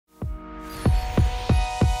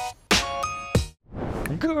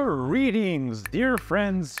Greetings, dear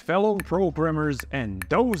friends, fellow programmers, and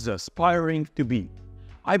those aspiring to be.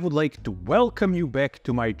 I would like to welcome you back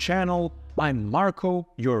to my channel. I'm Marko,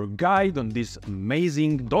 your guide on this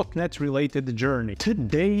amazing .NET related journey.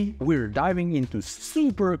 Today we're diving into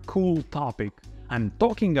super cool topic. I'm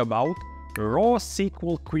talking about raw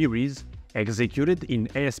SQL queries executed in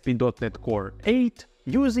ASP.NET Core 8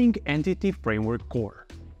 using Entity Framework Core.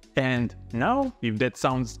 And now, if that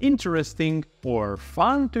sounds interesting or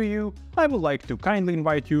fun to you, I would like to kindly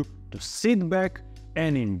invite you to sit back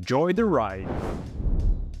and enjoy the ride.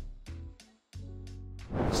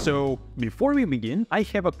 So, before we begin, I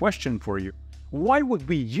have a question for you. Why would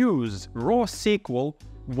we use raw SQL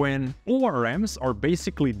when ORMs are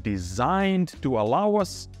basically designed to allow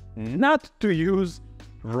us not to use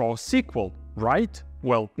raw SQL, right?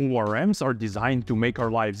 Well, ORMs are designed to make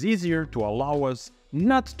our lives easier, to allow us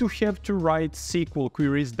not to have to write SQL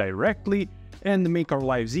queries directly and make our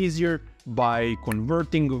lives easier by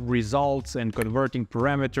converting results and converting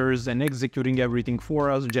parameters and executing everything for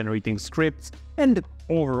us, generating scripts, and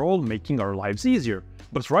overall making our lives easier.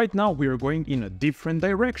 But right now we are going in a different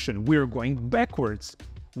direction. We are going backwards.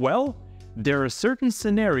 Well, there are certain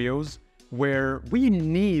scenarios where we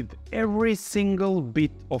need every single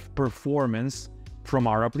bit of performance from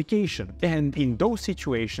our application. And in those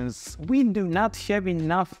situations, we do not have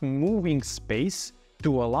enough moving space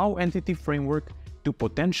to allow Entity Framework to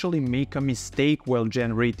potentially make a mistake while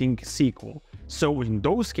generating SQL. So in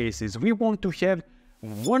those cases, we want to have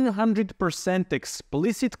 100%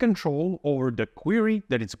 explicit control over the query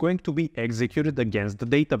that is going to be executed against the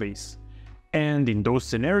database. And in those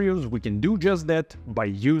scenarios, we can do just that by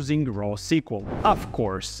using raw SQL. Of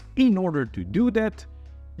course, in order to do that,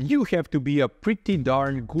 you have to be a pretty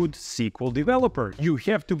darn good SQL developer. You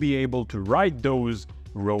have to be able to write those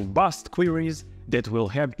robust queries that will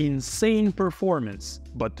have insane performance.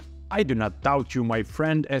 But I do not doubt you, my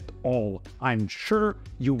friend, at all. I'm sure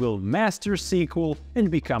you will master SQL and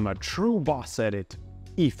become a true boss at it,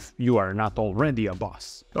 if you are not already a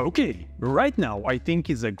boss. Okay, right now I think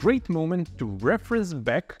is a great moment to reference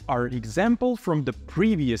back our example from the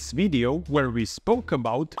previous video where we spoke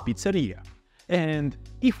about pizzeria. And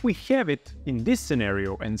if we have it in this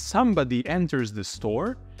scenario and somebody enters the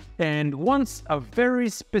store and wants a very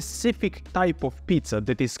specific type of pizza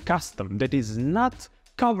that is custom, that is not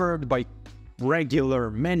covered by regular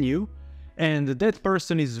menu, and that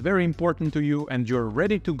person is very important to you and you're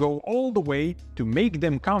ready to go all the way to make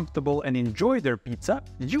them comfortable and enjoy their pizza,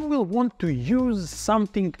 you will want to use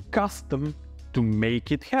something custom to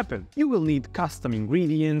make it happen. You will need custom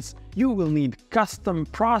ingredients, you will need custom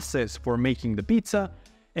process for making the pizza,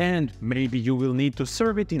 and maybe you will need to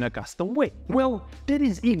serve it in a custom way. Well, that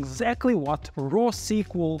is exactly what raw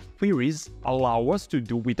SQL queries allow us to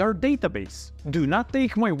do with our database. Do not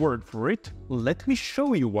take my word for it, let me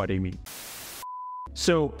show you what I mean.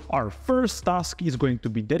 So our first task is going to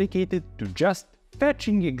be dedicated to just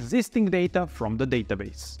fetching existing data from the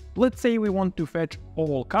database. Let's say we want to fetch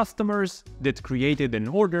all customers that created an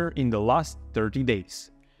order in the last 30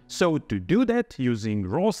 days. So to do that using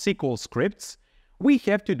raw SQL scripts, we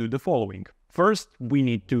have to do the following. First, we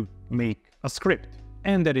need to make a script.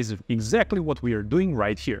 And that is exactly what we are doing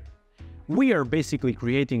right here. We are basically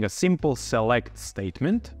creating a simple select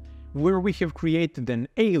statement where we have created an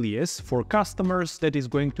alias for customers that is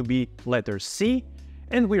going to be letter C,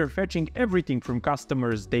 and we are fetching everything from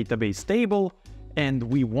customers database table, and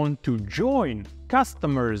we want to join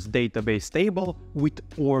customers database table with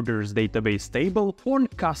orders database table on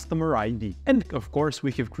customer ID. And of course,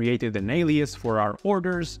 we have created an alias for our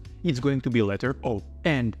orders. It's going to be letter O.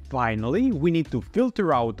 And finally, we need to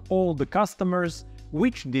filter out all the customers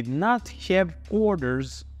which did not have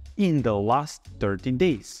orders in the last 30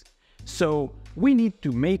 days. So we need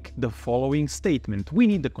to make the following statement. We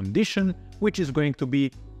need the condition, which is going to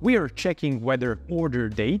be we are checking whether order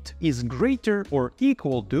date is greater or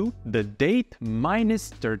equal to the date minus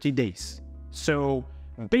 30 days. So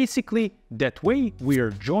basically, that way we are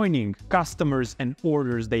joining customers and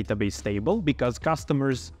orders database table because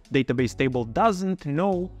customers database table doesn't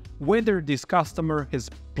know whether this customer has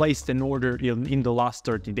placed an order in the last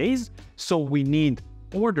 30 days. So we need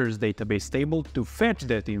orders database table to fetch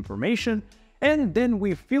that information, and then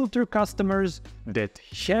we filter customers that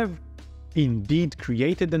have indeed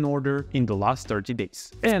created an order in the last 30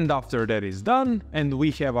 days. And after that is done and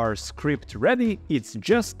we have our script ready, it's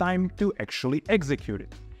just time to actually execute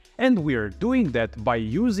it. And we are doing that by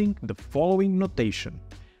using the following notation.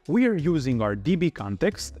 We are using our DB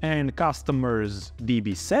context and customers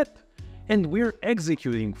DB set, and we're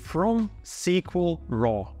executing from SQL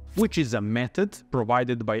raw, which is a method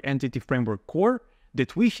provided by Entity Framework Core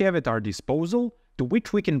that we have at our disposal to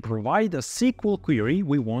which we can provide a SQL query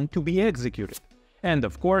we want to be executed. And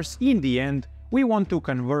of course, in the end, we want to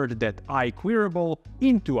convert that iQueryable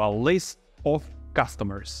into a list of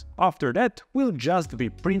customers. After that, we'll just be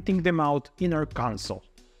printing them out in our console.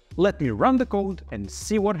 Let me run the code and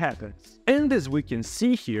see what happens. And as we can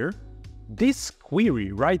see here, this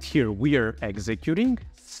query right here we are executing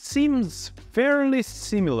seems fairly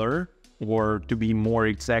similar, or to be more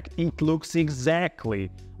exact, it looks exactly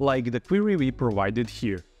like the query we provided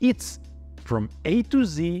here. It's from A to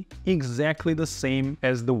Z exactly the same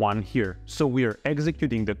as the one here. So we are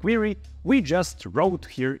executing the query we just wrote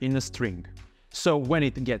here in a string. So when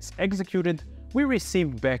it gets executed, we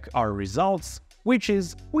receive back our results, which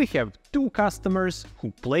is we have 2 customers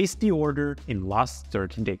who placed the order in last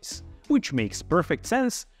 30 days. Which makes perfect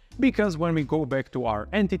sense, because when we go back to our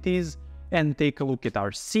entities and take a look at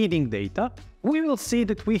our seeding data, we will see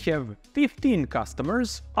that we have 15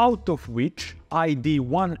 customers, out of which ID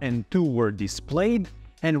 1 and 2 were displayed,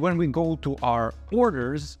 and when we go to our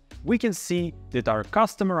orders, we can see that our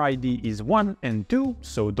customer ID is 1 and 2,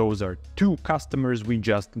 so those are 2 customers we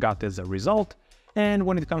just got as a result. And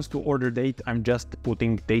when it comes to order date, I'm just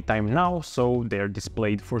putting datetime now, so they're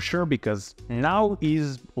displayed for sure, because now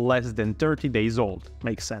is less than 30 days old.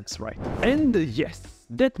 Makes sense, right? And yes,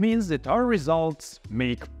 that means that our results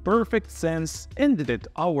make perfect sense and that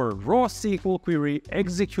our raw SQL query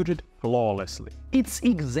executed flawlessly. It's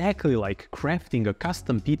exactly like crafting a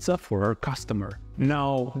custom pizza for our customer.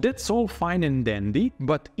 Now, that's all fine and dandy,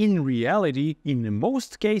 but in reality, in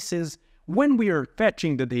most cases, when we are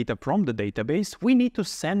fetching the data from the database, we need to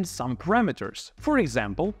send some parameters. For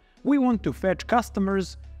example, we want to fetch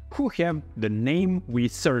customers who have the name we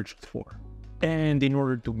searched for. And in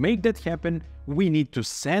order to make that happen, we need to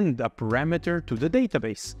send a parameter to the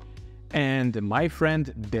database. And my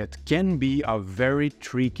friend, that can be a very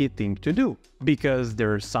tricky thing to do, because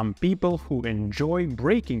there are some people who enjoy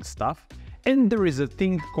breaking stuff, and there is a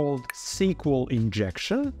thing called SQL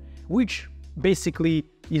injection, which basically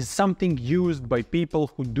is something used by people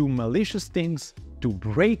who do malicious things to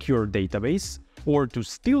break your database, or to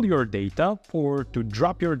steal your data, or to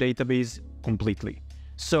drop your database completely.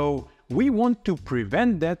 So we want to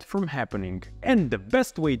prevent that from happening, and the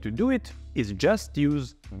best way to do it is just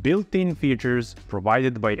use built-in features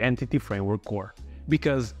provided by Entity Framework Core,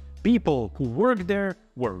 because people who work there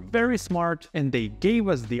were very smart and they gave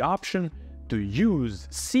us the option to use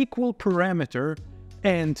SQL parameter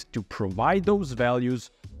and to provide those values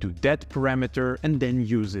to that parameter and then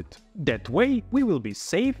use it. That way we will be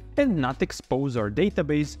safe and not expose our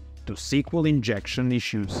database to SQL injection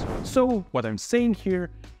issues. So what I'm saying here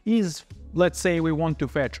is, let's say we want to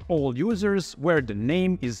fetch all users where the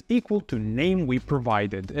name is equal to name we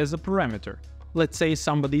provided as a parameter. Let's say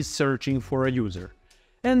somebody's searching for a user.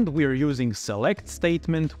 And we're using select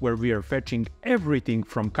statement where we are fetching everything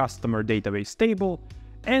from customer database table,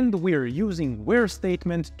 and we're using where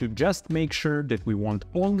statement to just make sure that we want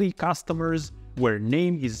only customers where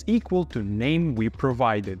name is equal to name we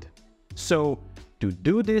provided. So to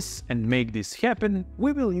do this and make this happen,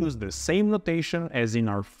 we will use the same notation as in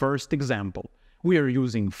our first example. We are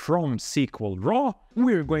using from SQL raw,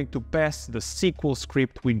 we're going to pass the SQL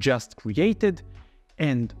script we just created,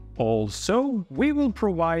 and also we will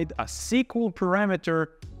provide a SQL parameter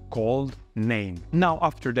called name. Now,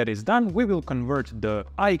 after that is done, we will convert the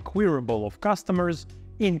iQueryable of customers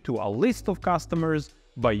into a list of customers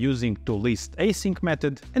by using toListAsync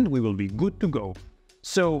method, and we will be good to go.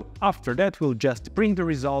 So after that, we'll just print the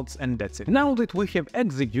results and that's it. Now that we have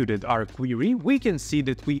executed our query, we can see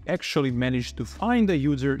that we actually managed to find a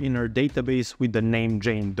user in our database with the name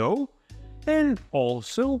Jane Doe. And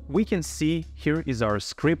also we can see here is our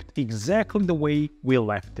script exactly the way we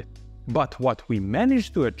left it. But what we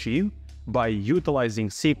managed to achieve by utilizing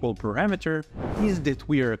SQL parameter is that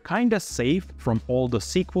we are kinda safe from all the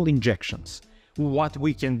SQL injections. What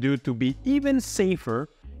we can do to be even safer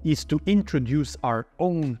is to introduce our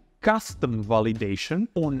own custom validation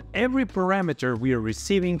on every parameter we are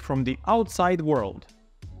receiving from the outside world.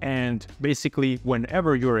 And basically,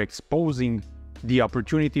 whenever you're exposing the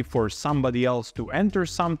opportunity for somebody else to enter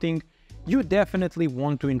something, you definitely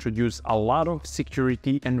want to introduce a lot of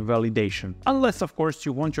security and validation. Unless, of course,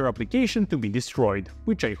 you want your application to be destroyed,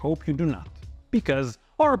 which I hope you do not, because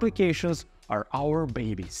our applications are our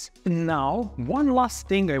babies. Now, one last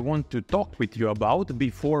thing I want to talk with you about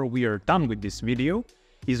before we are done with this video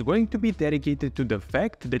is going to be dedicated to the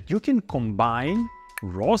fact that you can combine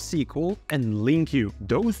raw SQL and LINQ.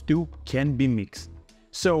 Those two can be mixed.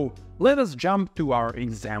 So let us jump to our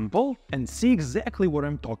example and see exactly what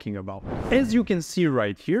I'm talking about. As you can see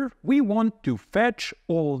right here, we want to fetch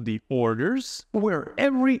all the orders where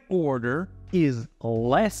every order is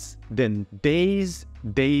less than days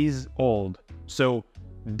old. So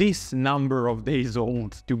this number of days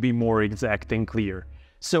old, to be more exact and clear.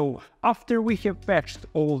 So after we have fetched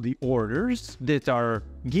all the orders that are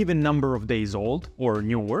given number of days old or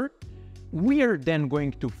newer, we are then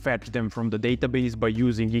going to fetch them from the database by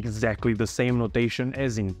using exactly the same notation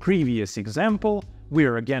as in previous example. We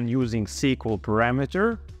are again using SQL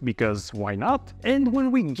parameter, because why not? And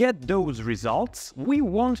when we get those results, we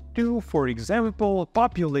want to, for example,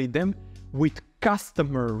 populate them with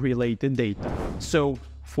customer-related data. So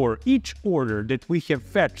for each order that we have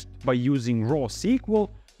fetched by using raw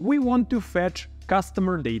SQL, we want to fetch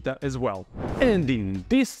customer data as well. And in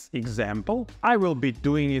this example, I will be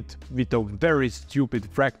doing it with a very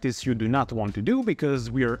stupid practice you do not want to do,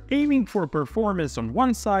 because we are aiming for performance on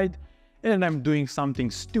one side and I'm doing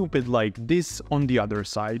something stupid like this on the other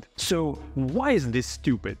side. So why is this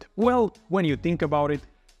stupid? Well, when you think about it,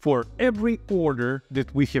 for every order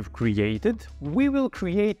that we have created, we will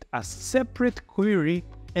create a separate query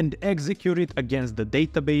and execute it against the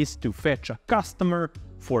database to fetch a customer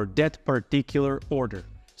for that particular order.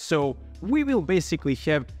 So we will basically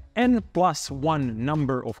have n+1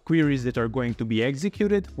 number of queries that are going to be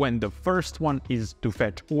executed when the first one is to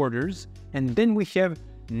fetch orders, and then we have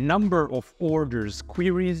number of orders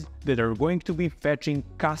queries that are going to be fetching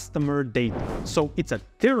customer data. So it's a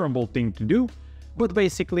terrible thing to do, but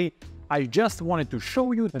basically I just wanted to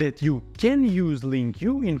show you that you can use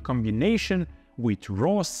LINQ in combination with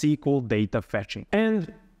raw SQL data fetching.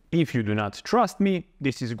 And if you do not trust me,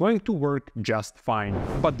 this is going to work just fine.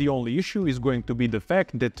 But the only issue is going to be the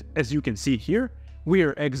fact that, as you can see here, we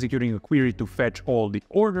are executing a query to fetch all the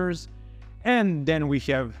orders, and then we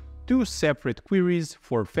have two separate queries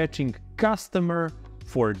for fetching customer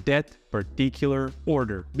for that particular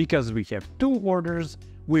order. Because we have two orders,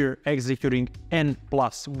 we're executing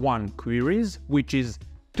n+1 queries, which is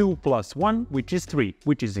 2 + 1, which is 3,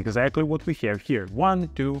 which is exactly what we have here, 1,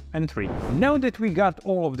 2, and 3. Now that we got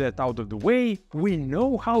all of that out of the way, we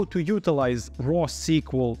know how to utilize raw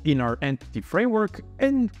SQL in our entity framework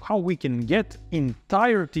and how we can get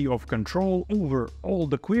entirety of control over all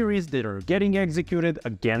the queries that are getting executed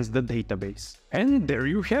against the database. And there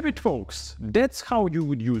you have it, folks. That's how you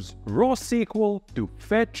would use raw SQL to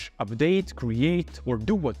fetch, update, create, or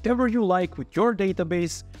do whatever you like with your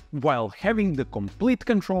database while having the complete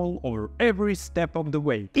control over every step of the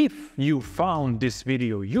way. If you found this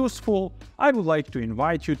video useful, I would like to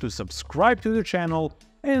invite you to subscribe to the channel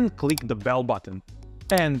and click the bell button.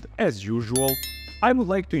 And as usual, I would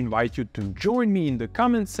like to invite you to join me in the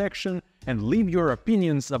comment section and leave your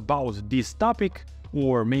opinions about this topic,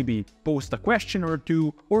 or maybe post a question or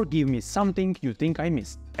two, or give me something you think I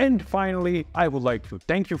missed. And finally, I would like to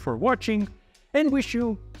thank you for watching and wish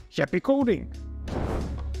you happy coding!